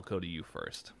 Matt, I'll go to you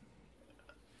first.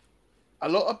 A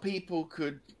lot of people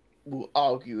will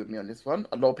argue with me on this one.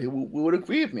 A lot of people will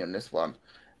agree with me on this one.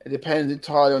 It depends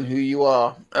entirely on who you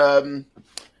are.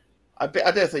 I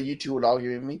dare say you two will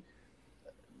argue with me.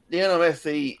 Lionel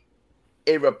Messi,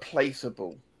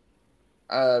 irreplaceable,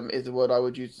 is the word I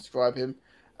would use to describe him.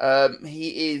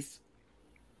 He is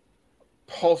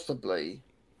possibly,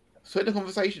 so in the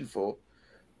conversation for,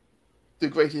 the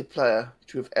greatest player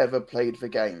to have ever played the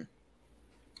game.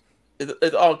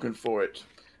 There's argument for it.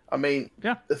 I mean,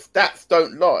 The stats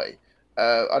don't lie.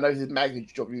 I know it's his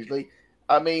magnitude job usually.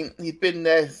 I mean, he's been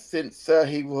there since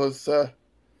he was a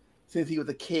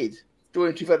kid.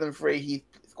 During 2003, he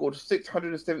scored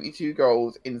 672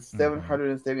 goals in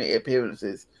 778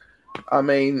 appearances. I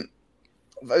mean,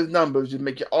 those numbers just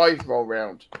make your eyes roll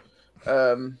round.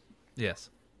 Yes.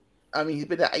 I mean, he's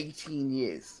been there 18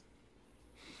 years.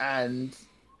 And,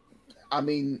 I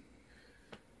mean,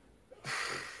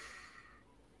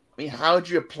 how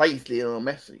do you replace Lionel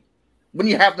Messi when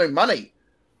you have no money?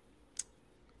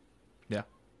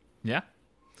 Yeah.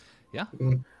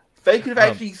 They could have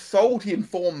actually sold him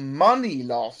for money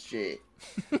last year.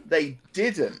 They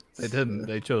didn't. They didn't.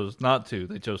 They chose not to.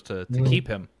 They chose to keep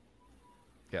him.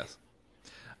 Yes.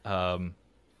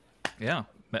 Yeah.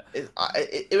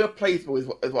 Irreplaceable is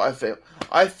what I feel.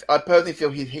 I personally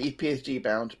feel he's PSG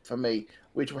bound for me,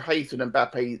 which will hasten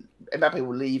Mbappe. Mbappe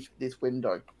will leave this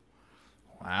window.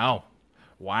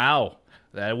 Wow.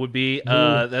 That would be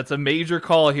that's a major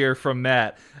call here from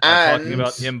Matt talking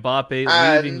about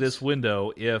Mbappe leaving this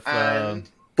window.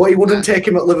 But he wouldn't take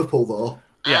him at Liverpool though.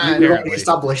 Yeah, We've already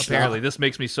established apparently, that. this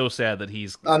makes me so sad that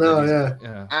he's. I know,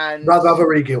 yeah. And rather have a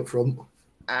Origi up front.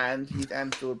 And he's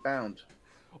Anfield bound.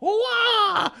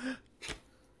 What?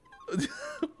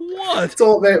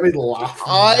 Don't make me laugh.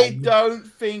 I don't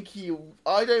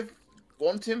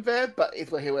want him there, but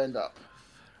it's where he'll end up.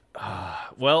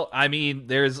 Well, I mean,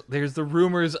 there's the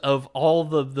rumors of all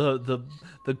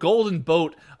the golden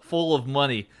boat full of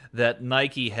money that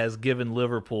Nike has given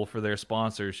Liverpool for their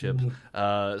sponsorship.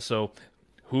 So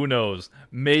who knows?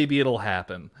 Maybe it'll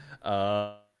happen.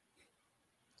 Shut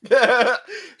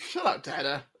up,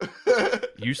 Tanner.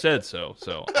 You said so.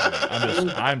 So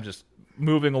I'm just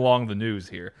moving along the news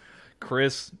here.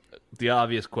 Chris, the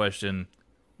obvious question: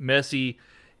 Messi,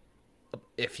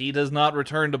 if he does not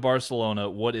return to Barcelona,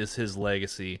 what is his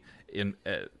legacy in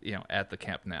at the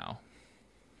Camp Nou?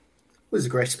 He's the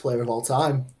greatest player of all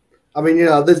time. I mean,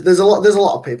 there's a lot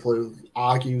of people who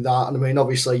argue that, and I mean,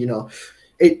 obviously,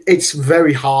 it's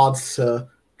very hard to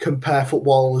compare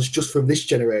footballers just from this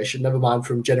generation, never mind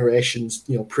from generations,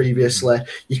 previously.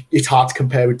 It's hard to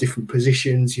compare with different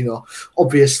positions,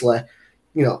 obviously,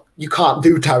 you can't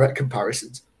do direct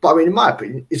comparisons. But I mean, in my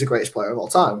opinion, he's the greatest player of all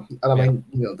time. And I mean,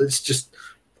 it's just,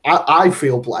 I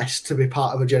feel blessed to be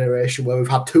part of a generation where we've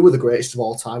had two of the greatest of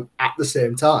all time at the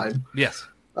same time. Yes.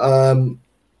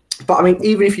 But I mean,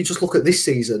 even if you just look at this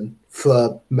season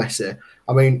for Messi,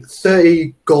 I mean,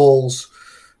 30 goals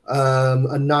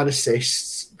and 9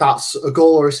 assists. That's a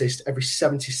goal or assist every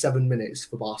 77 minutes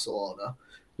for Barcelona.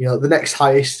 The next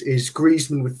highest is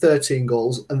Griezmann with 13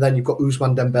 goals, and then you've got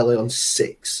Ousmane Dembele on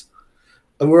 6.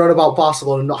 And we're on about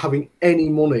Barcelona not having any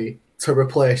money to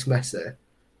replace Messi.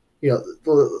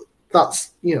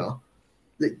 That's,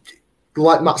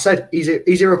 like Matt said,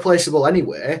 he's irreplaceable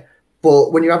anyway.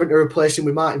 But when you're having to replace him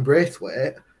with Martin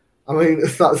Braithwaite, I mean,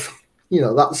 that's.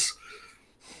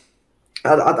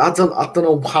 I don't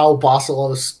know how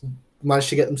Barcelona's managed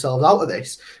to get themselves out of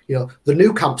this. The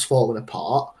new camp's falling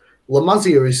apart. La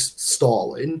Masia is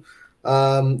stalling.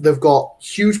 They've got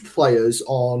huge players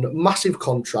on massive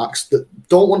contracts that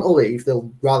don't want to leave.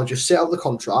 They'll rather just sit out the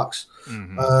contracts.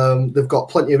 They've got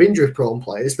plenty of injury-prone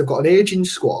players. They've got an aging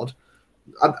squad.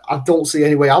 I don't see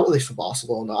any way out of this for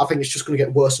Barcelona. I think it's just going to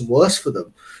get worse and worse for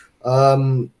them.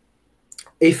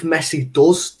 If Messi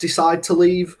does decide to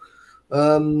leave,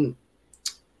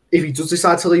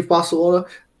 Barcelona,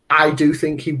 I do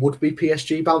think he would be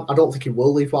PSG bound. I don't think he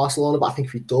will leave Barcelona, but I think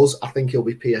if he does, I think he'll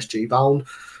be PSG bound.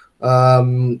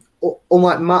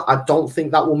 Unlike Matt, I don't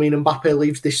think that will mean Mbappe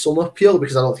leaves this summer, purely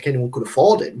because I don't think anyone could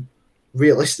afford him,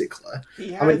 realistically.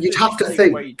 I mean, you'd have to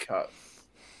think... but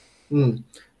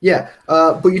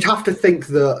you'd have to think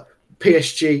that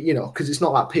PSG, because it's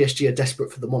not like PSG are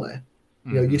desperate for the money.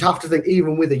 You'd have to think,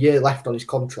 even with a year left on his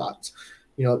contract,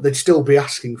 they'd still be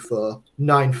asking for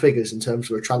 9 figures in terms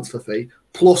of a transfer fee,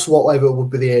 plus whatever would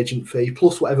be the agent fee,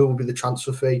 plus whatever would be the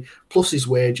transfer fee, plus his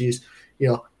wages.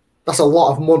 That's a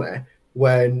lot of money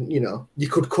when, you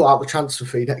could cut out the transfer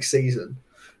fee next season.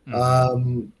 But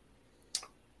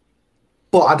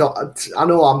I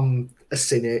know I'm a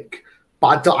cynic,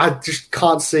 but I just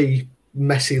can't see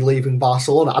Messi leaving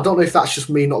Barcelona. I don't know if that's just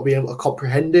me not being able to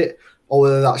comprehend it, or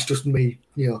whether that's just me,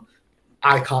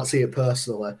 I can't see it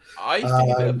personally. I see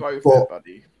a bit of both there,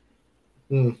 buddy.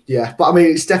 But I mean,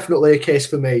 it's definitely a case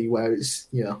for me where it's,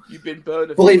 You've been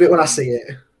burned. Believe it when I see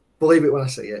it.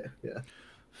 Yeah.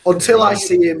 Until I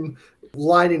see him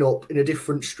lining up in a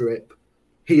different strip,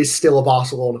 he is still a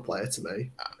Barcelona player to me.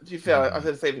 To be fair, I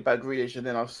said the same thing about Grealish, and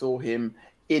then I saw him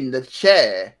in the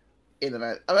chair in the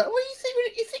man. I'm like, what do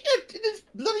you think this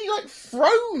bloody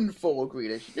throne for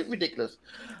Grealish? You look ridiculous.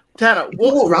 Tanner, it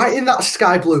don't look right in that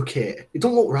sky blue kit. It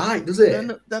don't look right, does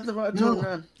it? That's the right tone,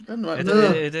 man.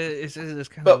 It's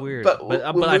kind of weird. But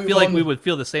I feel like we would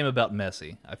feel the same about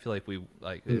Messi. I feel like we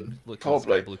look at the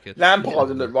sky blue kit. Lampard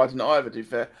didn't look right in either, to be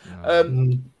fair.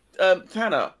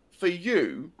 Tanner, for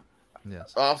you,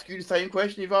 yes. I'll ask you the same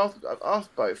question I've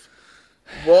asked both.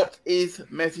 What is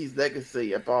Messi's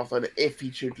legacy at Barcelona if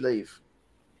he should leave?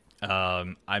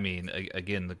 I mean,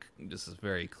 again, this is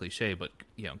very cliche, but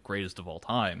greatest of all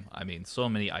time. I mean, so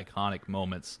many iconic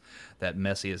moments that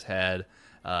Messi has had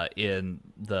in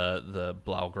the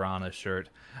Blaugrana shirt.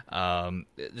 All of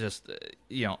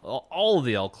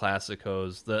the El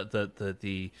Clasicos,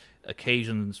 the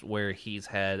occasions where he's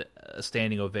had a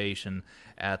standing ovation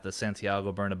at the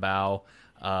Santiago Bernabeu.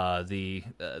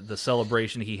 The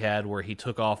celebration he had where he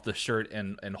took off the shirt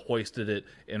and hoisted it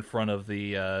in front of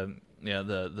the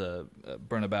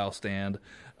Bernabeu stand.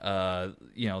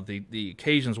 The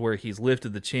occasions where he's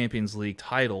lifted the Champions League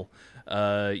title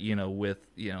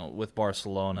with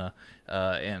Barcelona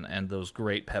and those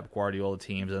great Pep Guardiola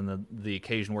teams, and the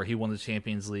occasion where he won the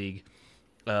Champions League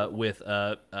with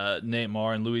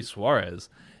Neymar and Luis Suarez.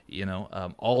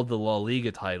 All of the La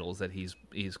Liga titles that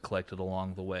he's collected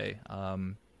along the way.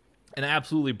 An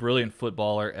absolutely brilliant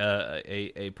footballer,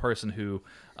 a person who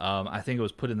I think it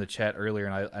was put in the chat earlier,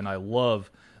 and I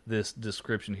love this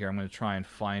description here. I'm going to try and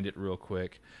find it real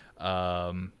quick.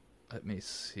 Let me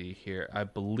see here. I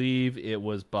believe it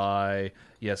was by,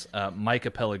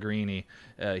 Micah Pellegrini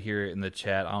here in the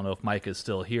chat. I don't know if Micah is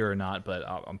still here or not, but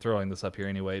I'm throwing this up here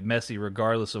anyway. Messi,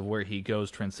 regardless of where he goes,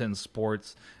 transcends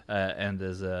sports and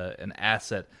is an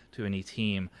asset to any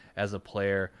team as a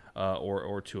player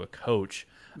or to a coach.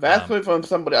 That's from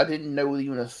somebody I didn't know was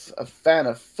even a fan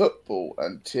of football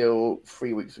until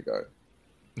 3 weeks ago.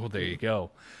 Well, there you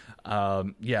go.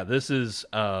 This is...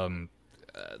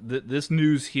 this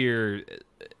news here,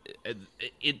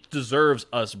 it deserves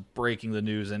us breaking the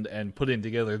news and putting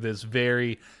together this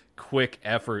very quick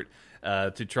effort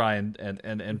to try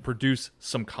and produce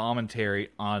some commentary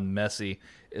on Messi,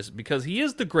 is because he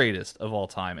is the greatest of all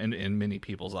time in many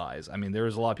people's eyes. I mean,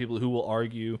 there's a lot of people who will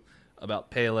argue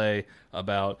about Pele,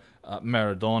 about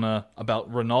Maradona,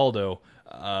 about Ronaldo.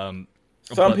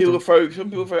 Some people throw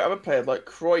other players like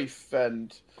Cruyff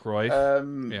and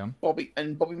Bobby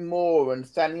Moore and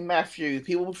Stanley Matthews.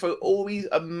 People will throw all these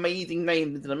amazing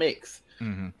names into the mix,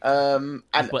 and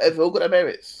they've all got their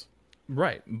merits.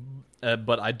 Right,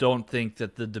 but I don't think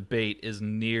that the debate is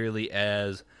nearly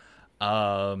as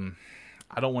I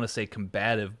don't want to say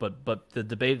combative, but the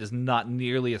debate is not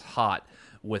nearly as hot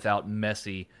without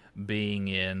Messi being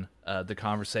in the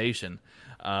conversation.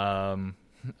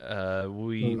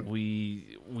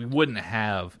 We wouldn't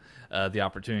have the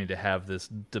opportunity to have this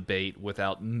debate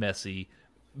without Messi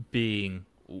being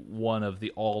one of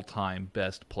the all-time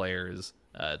best players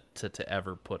to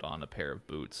ever put on a pair of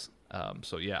boots.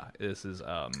 This is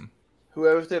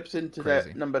whoever steps into crazy.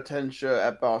 that number 10 shirt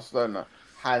at Barcelona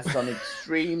has some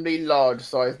extremely large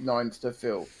size 9s to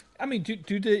fill. I mean,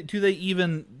 do they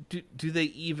even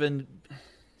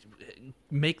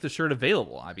make the shirt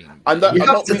available? I mean, you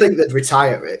have to think they'd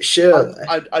retire it. Sure,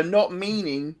 I'm not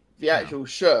meaning the actual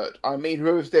shirt. I mean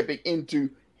whoever's stepping into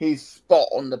his spot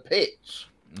on the pitch.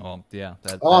 Oh yeah.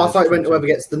 I thought you meant whoever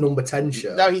gets the number 10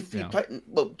 shirt. No,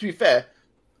 well, to be fair,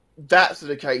 that's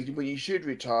the occasion when you should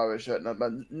retire a shirt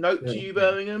number. Note to you,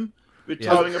 Birmingham.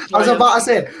 Retiring a player. I was about to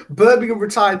say, Birmingham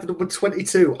retired the number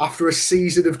 22 after a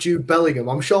season of Jude Bellingham.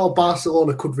 I'm sure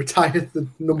Barcelona could retire the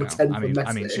number 10 from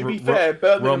Messi. To be fair,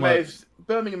 Birmingham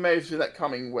may have seen that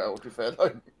coming well, to be fair,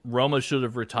 though. Roma should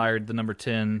have retired the number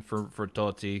 10 for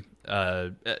Totti.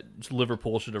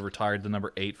 Liverpool should have retired the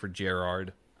number 8 for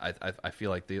Gerrard. I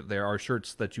feel like there are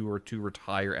shirts that you were to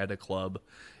retire at a club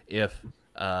if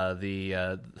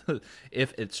if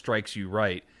it strikes you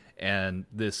right. And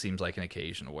this seems like an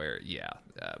occasion where,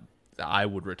 I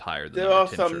would retire the There number are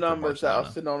 10 some shirt numbers for that Barcelona.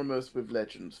 are synonymous with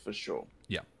legends, for sure.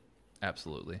 Yeah,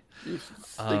 absolutely. You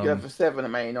could have a 7 at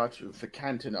Man United for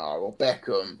Cantona or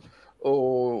Beckham,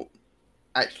 or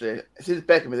actually, since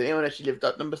Beckham, has anyone actually lived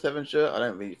up number 7 shirt? I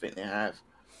don't really think they have.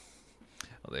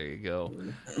 Well, there you go.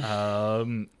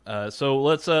 So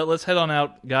let's head on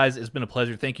out, guys. It's been a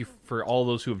pleasure. Thank you for all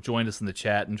those who have joined us in the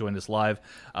chat and joined us live.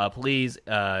 Please,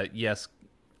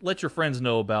 let your friends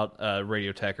know about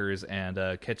Radio Techers and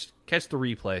catch the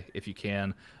replay if you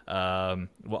can.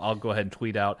 I'll go ahead and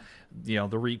tweet out the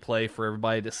replay for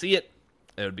everybody to see it.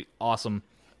 It would be awesome.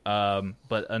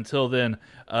 But until then,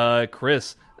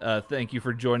 Chris, thank you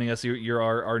for joining us. You're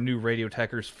our new Radio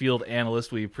Techers field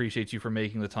analyst. We appreciate you for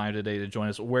making the time today to join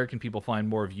us. Where can people find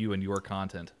more of you and your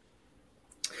content?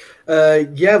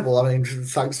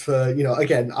 Thanks for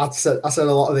again. I said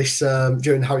a lot of this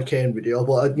during the Harry Kane video,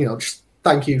 but just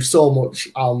thank you so much.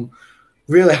 I'm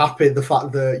really happy the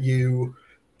fact that you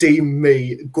deem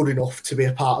me good enough to be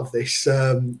a part of this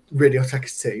Radio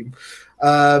Techers team.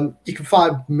 You can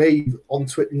find me on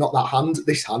Twitter, not that hand,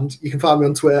 this hand. You can find me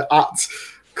on Twitter at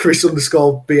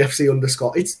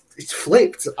Chris_BFC_. It's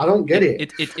flipped. I don't get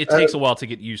it. It takes a while to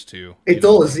get used to. It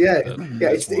does, yeah.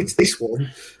 It's this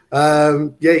one.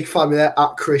 You can find me there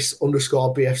at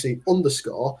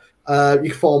Chris_BFC_. You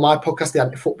can follow my podcast, the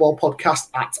Anti-Football Podcast,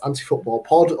 at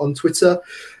AntiFootballPod on Twitter.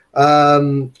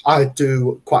 I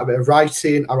do quite a bit of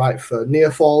writing. I write for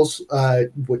Nearfalls,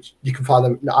 which you can find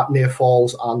them at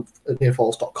Nearfalls and at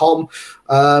nearfalls.com.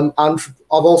 And I've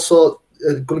also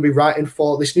going to be writing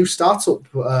for this new startup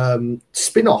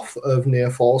spin-off of Near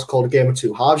Falls called A Game of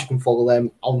Two Halves. You can follow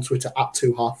them on Twitter at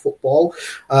Two Half Football.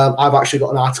 I've actually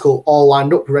got an article all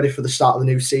lined up, ready for the start of the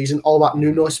new season, all about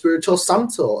Nuno Espirito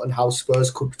Santo and how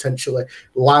Spurs could potentially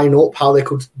line up, how they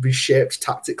could be shaped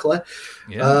tactically.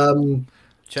 Yeah.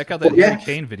 Check out that Harry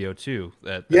Kane video too.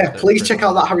 Please check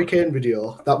out that Harry Kane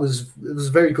video. It was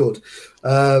very good.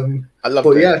 I love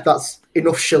it. Yeah, that's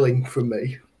enough shilling from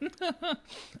me.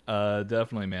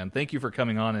 Definitely, man. Thank you for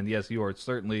coming on, and yes, you are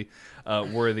certainly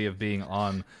worthy of being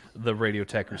on the Radio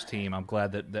Techers team. I'm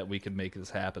glad that we could make this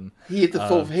happen. He is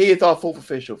our fourth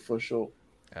official for sure.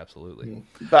 Absolutely.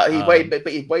 But he's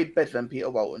way better than Peter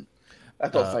Walton.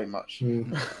 That's not saying much.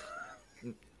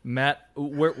 Matt,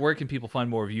 where can people find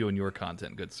more of you and your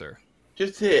content, good sir?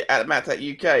 Just here at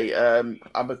Matt.UK.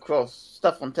 I'm across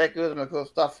stuff on Techers. I'm across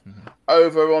stuff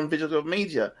over on Visual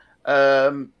Media.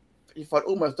 You find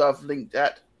all my stuff linked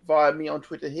via me on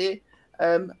Twitter here.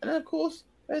 And then, of course,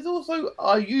 there's also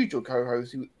our usual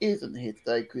co-host who isn't here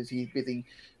today because he's busy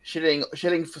shilling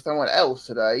for someone else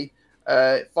today.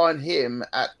 Find him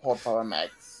at Podfather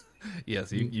Mags.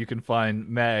 Yes, you can find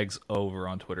Mags over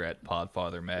on Twitter at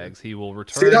Podfather Mags. He will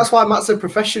return. See, that's why Matt's a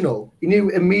professional. He knew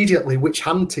immediately which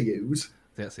hand to use.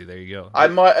 Yeah, see, there you go. I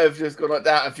might have just gone like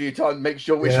that a few times, make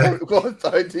sure which one it was,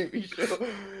 though, to be sure.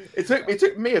 It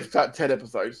took me about 10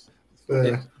 episodes.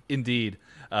 Indeed.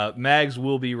 Mags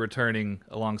will be returning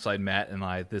alongside Matt and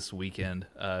I this weekend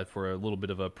for a little bit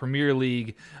of a Premier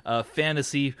League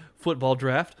fantasy football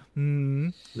draft.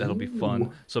 That'll be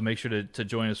fun. So make sure to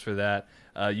join us for that.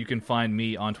 You can find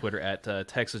me on Twitter at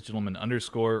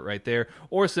TexasGentleman_ right there,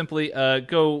 or simply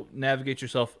go navigate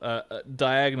yourself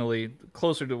diagonally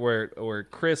closer to where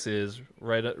Chris is,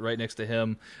 right next to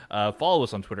him. Follow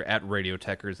us on Twitter at Radio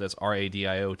Techers. That's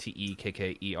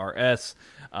RADIOTEKKERS.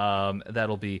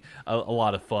 That'll be a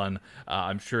lot of fun.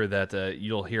 I'm sure that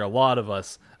you'll hear a lot of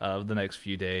us the next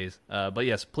few days. But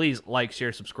yes, please like,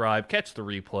 share, subscribe, catch the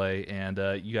replay, and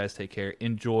you guys take care.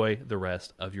 Enjoy the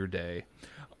rest of your day.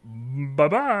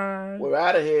 Bye-bye. We're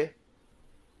out of here.